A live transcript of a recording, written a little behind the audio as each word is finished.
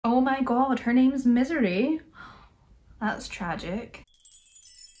my god, her name's Misery. That's tragic.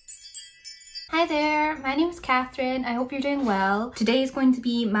 Hi there, my name is Catherine. I hope you're doing well. Today is going to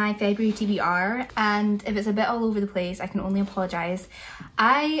be my February TBR, and if it's a bit all over the place, I can only apologise.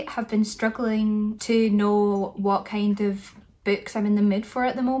 I have been struggling to know what kind of books I'm in the mood for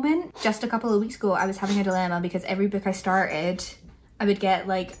at the moment. Just a couple of weeks ago, I was having a dilemma because every book I started, I would get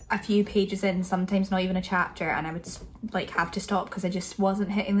like a few pages in, sometimes not even a chapter, and I would like have to stop because I just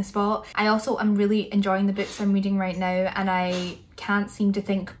wasn't hitting the spot. I also am really enjoying the books I'm reading right now, and I can't seem to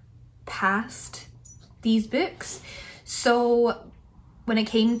think past these books. So when it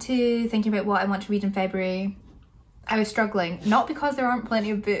came to thinking about what I want to read in February, I was struggling, not because there aren't plenty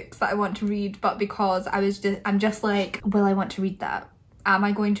of books that I want to read, but because I'm just like, will I want to read that? Am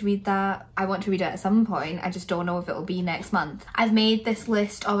I going to read that? I want to read it at some point. I just don't know if it will be next month. I've made this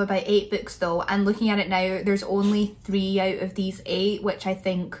list of about 8 books though, and looking at it now, there's only 3 out of these 8 which I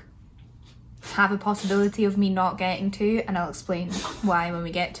think have a possibility of me not getting to, and I'll explain why when we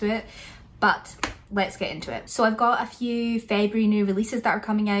get to it. But let's get into it. So I've got a few February new releases that are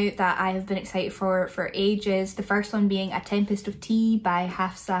coming out that I have been excited for ages. The first one being A Tempest of Tea by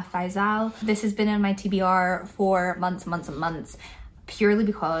Hafsah Faizal. This has been on my TBR for months and months and months, purely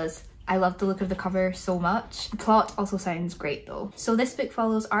because I love the look of the cover so much. The plot also sounds great though. So this book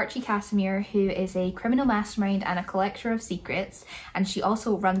follows Archie Casimir, who is a criminal mastermind and a collector of secrets, and she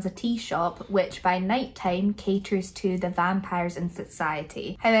also runs a tea shop which by night time caters to the vampires in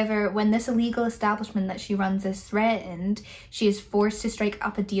society. However, when this illegal establishment that she runs is threatened, she is forced to strike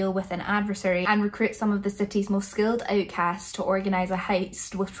up a deal with an adversary and recruit some of the city's most skilled outcasts to organise a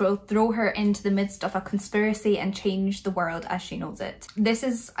heist which will throw her into the midst of a conspiracy and change the world as she knows it. This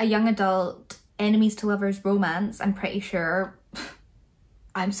is a young adult enemies to lovers romance. I'm pretty sure.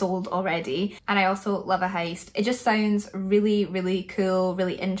 I'm sold already. And I also love a heist. It just sounds really, really cool,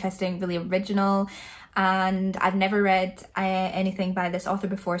 really interesting, really original. And I've never read anything by this author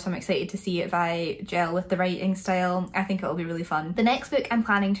before, so I'm excited to see if I gel with the writing style. I think it'll be really fun. The next book I'm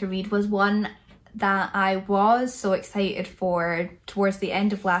planning to read was one that I was so excited for towards the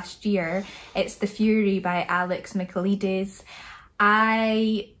end of last year. It's The Fury by Michaelides.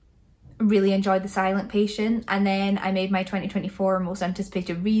 I really enjoyed The Silent Patient, and then I made my 2024 most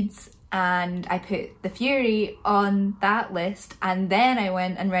anticipated reads and I put The Fury on that list, and then I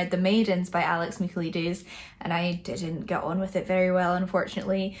went and read The Maidens by Michaelides, and I didn't get on with it very well,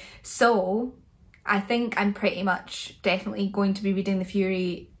 unfortunately. So I think I'm pretty much definitely going to be reading The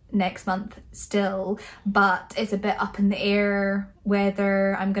Fury next month still, but it's a bit up in the air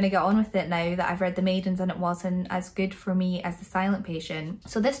whether I'm gonna get on with it now that I've read The Maidens and it wasn't as good for me as The Silent Patient.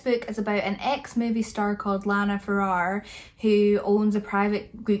 So this book is about an ex-movie star called Lana Farrar who owns a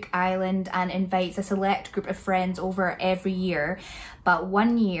private Greek island and invites a select group of friends over every year, but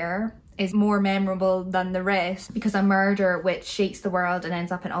one year is more memorable than the rest because a murder which shakes the world and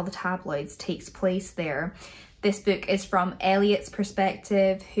ends up in all the tabloids takes place there. This book is from Elliot's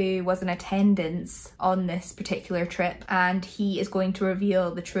perspective, who was in attendance on this particular trip, and he is going to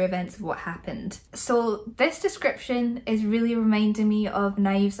reveal the true events of what happened. So this description is really reminding me of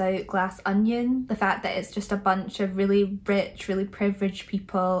Knives Out Glass Onion, the fact that it's just a bunch of really rich, really privileged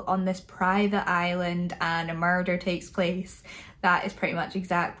people on this private island and a murder takes place. That is pretty much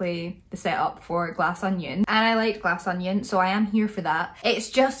exactly the setup for Glass Onion. And I liked Glass Onion, so I am here for that.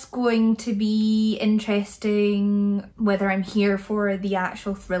 It's just going to be interesting whether I'm here for the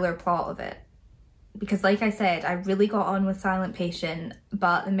actual thriller plot of it. Because like I said, I really got on with Silent Patient,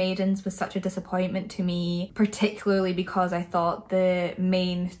 but The Maidens was such a disappointment to me, particularly because I thought the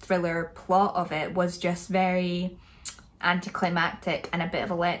main thriller plot of it was just very anticlimactic and a bit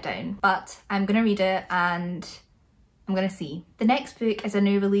of a letdown. But I'm gonna read it and I'm gonna see. The next book is a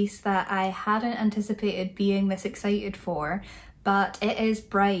new release that I hadn't anticipated being this excited for, but it is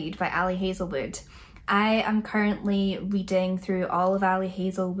Bride by Hazelwood. I am currently reading through all of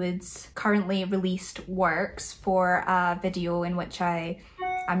Hazelwood's currently released works for a video in which I'm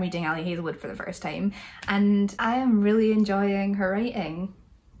reading Hazelwood for the first time, and I am really enjoying her writing.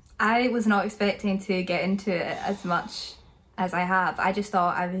 I was not expecting to get into it as much as I have. I just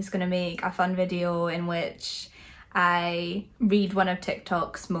thought I was gonna make a fun video in which I read one of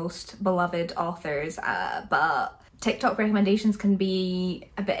TikTok's most beloved authors, but TikTok recommendations can be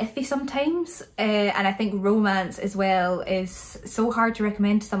a bit iffy sometimes, and I think romance as well is so hard to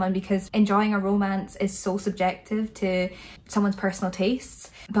recommend to someone because enjoying a romance is so subjective to someone's personal tastes,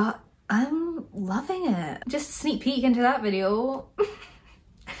 but I'm loving it. Just a sneak peek into that video.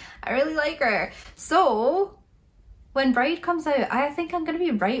 I really like her. So when Bride comes out, I think I'm going to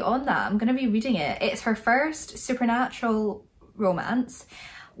be right on that. I'm going to be reading it. It's her first supernatural romance,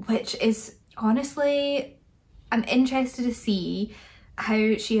 which is honestly, I'm interested to see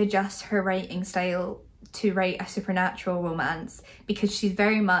how she adjusts her writing style to write a supernatural romance, because she's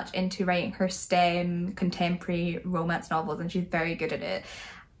very much into writing her STEM contemporary romance novels and she's very good at it.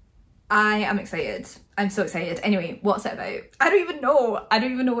 I am excited. I'm so excited. Anyway, what's it about? I don't even know. I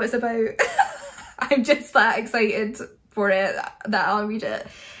don't even know what it's about. I'm just that excited for it that I'll read it.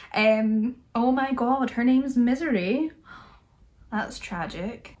 Oh my god, her name's Misery. That's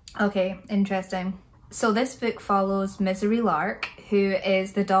tragic. Okay, interesting. So this book follows Misery Lark, who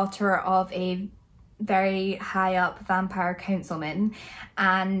is the daughter of a very high up vampire councilman,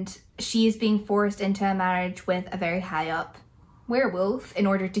 and she is being forced into a marriage with a very high up werewolf in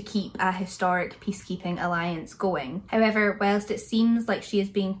order to keep a historic peacekeeping alliance going. However, whilst it seems like she is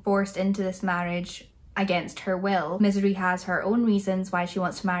being forced into this marriage against her will, Misery has her own reasons why she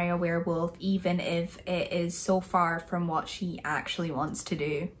wants to marry a werewolf, even if it is so far from what she actually wants to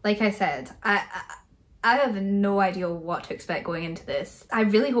do. Like I said, I have no idea what to expect going into this. I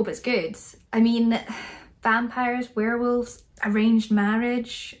really hope it's good. I mean, vampires, werewolves, arranged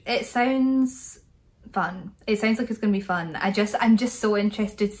marriage, it sounds fun. It sounds like it's gonna be fun. I'm just so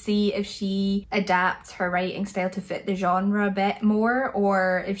interested to see if she adapts her writing style to fit the genre a bit more,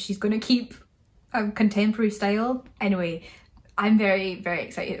 or if she's gonna keep a contemporary style. Anyway, I'm very, very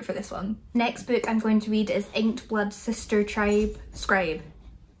excited for this one. Next book I'm going to read is Inkblood Sister Scribe.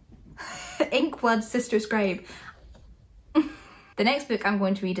 Inkblood Sister Scribe. The next book I'm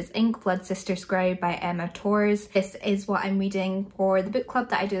going to read is Inkblood Sister Scribe by Emma Torzs. This is what I'm reading for the book club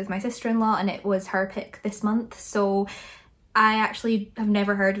that I do with my sister-in-law, and it was her pick this month. So I actually have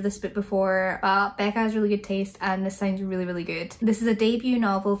never heard of this book before, but Becca has really good taste and this sounds really, really good. This is a debut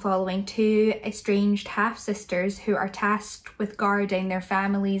novel following two estranged half-sisters who are tasked with guarding their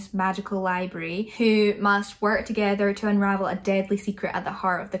family's magical library, who must work together to unravel a deadly secret at the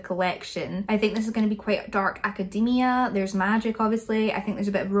heart of the collection. I think this is going to be quite dark academia. There's magic, obviously. I think there's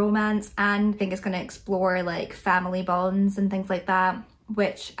a bit of romance, and I think it's going to explore like family bonds and things like that,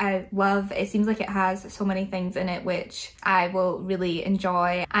 which I love. It seems like it has so many things in it which I will really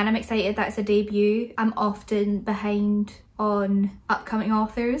enjoy, and I'm excited that it's a debut. I'm often behind on upcoming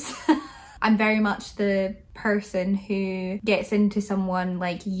authors. I'm very much the person who gets into someone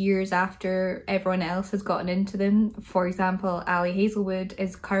like years after everyone else has gotten into them. For example, Hazelwood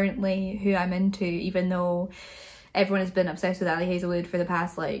is currently who I'm into, even though everyone has been obsessed with Hazelwood for the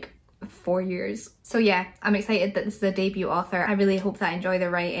past like 4 years. So yeah, I'm excited that this is a debut author. I really hope that I enjoy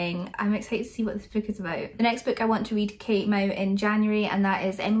the writing. I'm excited to see what this book is about. The next book I want to read came out in January, and that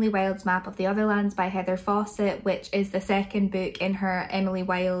is Emily Wilde's Map of the Otherlands by Heather Fawcett, which is the second book in her Emily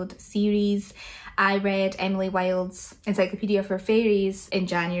Wilde series. I read Emily Wilde's Encyclopedia for Fairies in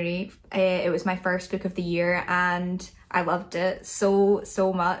January. It was my first book of the year and I loved it so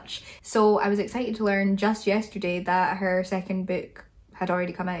much. So I was excited to learn just yesterday that her second book had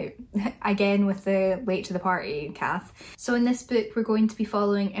already come out, again with the late to the party Kath. So in this book we're going to be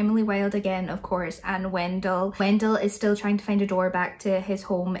following Emily Wilde again, of course, and Wendell. Wendell is still trying to find a door back to his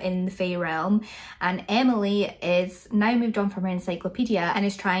home in the Fae realm, and Emily is now moved on from her encyclopedia and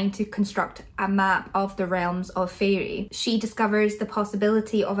is trying to construct a map of the realms of fairy. She discovers the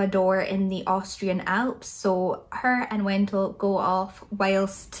possibility of a door in the Austrian Alps, so her and Wendell go off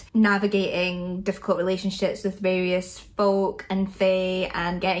whilst navigating difficult relationships with various folk and fae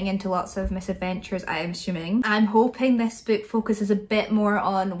and getting into lots of misadventures, I am assuming. I'm hoping this book focuses a bit more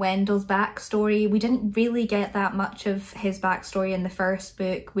on Wendell's backstory. We didn't really get that much of his backstory in the first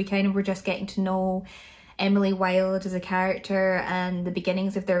book. We kind of were just getting to know Emily Wilde as a character and the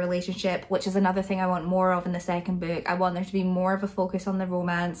beginnings of their relationship, which is another thing I want more of in the second book. I want there to be more of a focus on the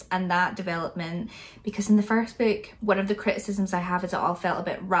romance and that development, because in the first book, one of the criticisms I have is it all felt a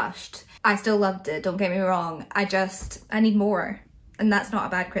bit rushed. I still loved it, don't get me wrong. I need more. And that's not a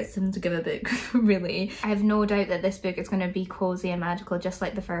bad criticism to give a book, really. I have no doubt that this book is going to be cozy and magical just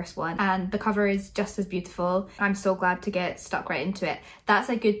like the first one, and the cover is just as beautiful. I'm so glad to get stuck right into it. That's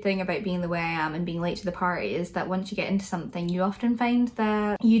a good thing about being the way I am and being late to the party, is that once you get into something you often find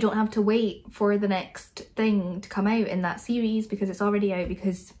that you don't have to wait for the next thing to come out in that series because it's already out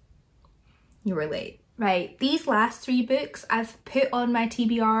because you were late. Right, these last 3 books I've put on my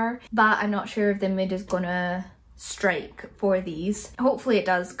TBR, but I'm not sure if the mood is gonna strike for these. Hopefully it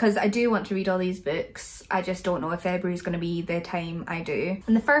does, because I do want to read all these books. I just don't know if February is going to be the time I do.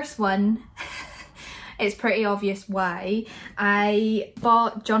 And the first one, it's pretty obvious why. I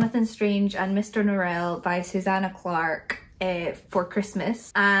bought Jonathan Strange and Mr. Norrell by Susanna Clarke for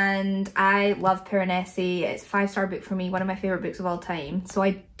Christmas, and I love Piranesi. It's a 5-star book for me, one of my favourite books of all time. So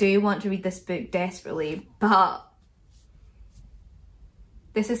I do want to read this book desperately, but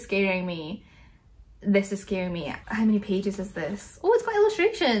This is scaring me. This is scaring me. How many pages is this? Oh, it's got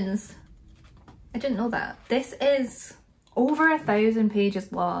illustrations. I didn't know that. This is over 1,000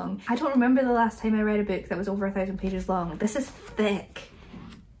 pages long. I don't remember the last time I read a book that was over 1,000 pages long. This is thick.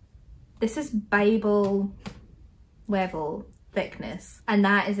 This is Bible level thickness, and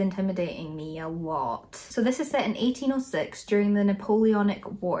that is intimidating me a lot. So this is set in 1806 during the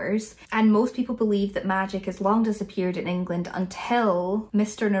Napoleonic Wars, and most people believe that magic has long disappeared in England until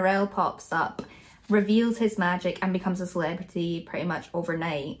Mr. Norrell pops up, reveals his magic and becomes a celebrity pretty much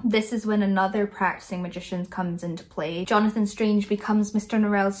overnight. This is when another practicing magician comes into play. Jonathan Strange becomes Mr.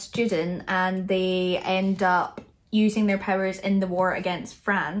 Norrell's student and they end up using their powers in the war against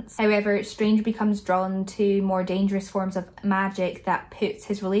France. However, Strange becomes drawn to more dangerous forms of magic that puts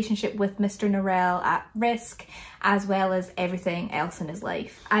his relationship with Mr. Norrell at risk, as well as everything else in his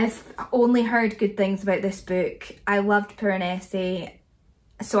life. I've only heard good things about this book. I loved Piranesi,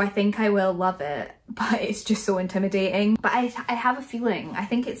 so I think I will love it, but it's just so intimidating. But I have a feeling, I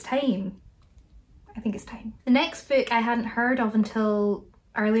think it's time. I think it's time. The next book I hadn't heard of until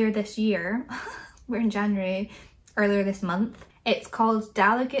earlier this year. We're in January. Earlier this month. It's called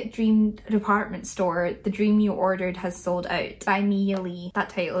Dallergut Dream Department Store, The Dream You Ordered Has Sold Out by Michaelides.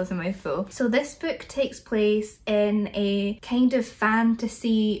 That title is a mouthful. So this book takes place in a kind of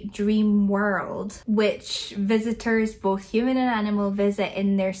fantasy dream world, which visitors, both human and animal, visit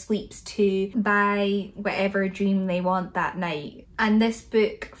in their sleeps to buy whatever dream they want that night. And this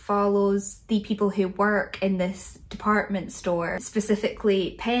book follows the people who work in this department store,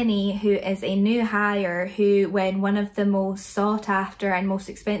 specifically Penny, who is a new hire who, when one of the most sought after and most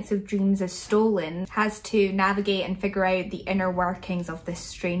expensive dreams is stolen, has to navigate and figure out the inner workings of this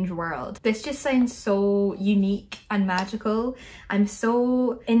strange world. This just sounds so unique and magical. I'm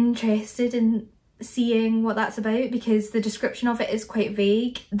so interested in seeing what that's about because the description of it is quite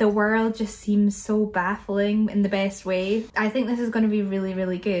vague. The world just seems so baffling in the best way. I think this is going to be really,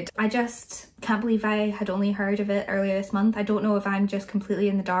 really good. I just can't believe I had only heard of it earlier this month. I don't know if I'm just completely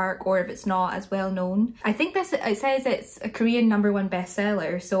in the dark or if it's not as well known. I think it says it's a Korean #1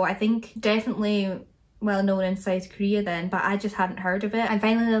 bestseller, so I think definitely well known in South Korea then, but I just hadn't heard of it. And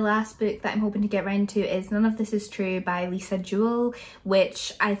finally, the last book that I'm hoping to get round to is None of This Is True by Lisa Jewell,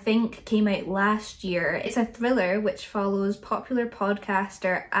 which I think came out last year. It's a thriller which follows popular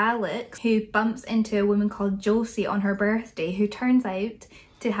podcaster Alex, who bumps into a woman called Josie on her birthday, who turns out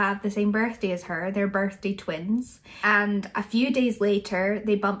to have the same birthday as her. They're birthday twins. And a few days later,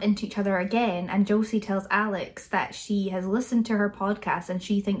 they bump into each other again, and Josie tells Alex that she has listened to her podcast and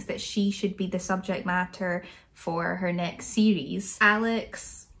she thinks that she should be the subject matter for her next series.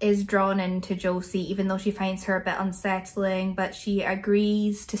 Alex is drawn into Josie even though she finds her a bit unsettling, but she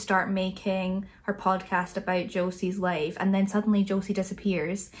agrees to start making her podcast about Josie's life, and then suddenly Josie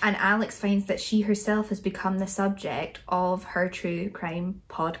disappears and Alex finds that she herself has become the subject of her true crime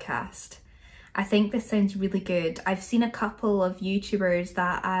podcast. I think this sounds really good. I've seen a couple of YouTubers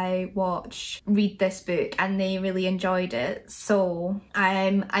that I watch read this book and they really enjoyed it, so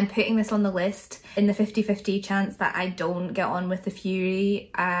I'm putting this on the list. In the 50-50 chance that I don't get on with The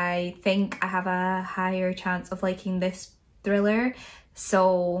Fury, I think I have a higher chance of liking this thriller.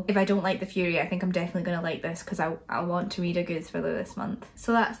 So if I don't like The Fury, I think I'm definitely going to like this because I want to read a good thriller this month.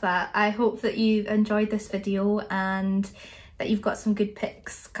 So that's that. I hope that you enjoyed this video and that you've got some good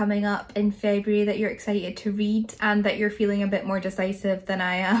picks coming up in February that you're excited to read and that you're feeling a bit more decisive than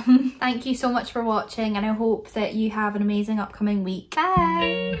I am. Thank you so much for watching and I hope that you have an amazing upcoming week.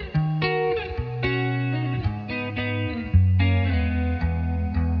 Bye!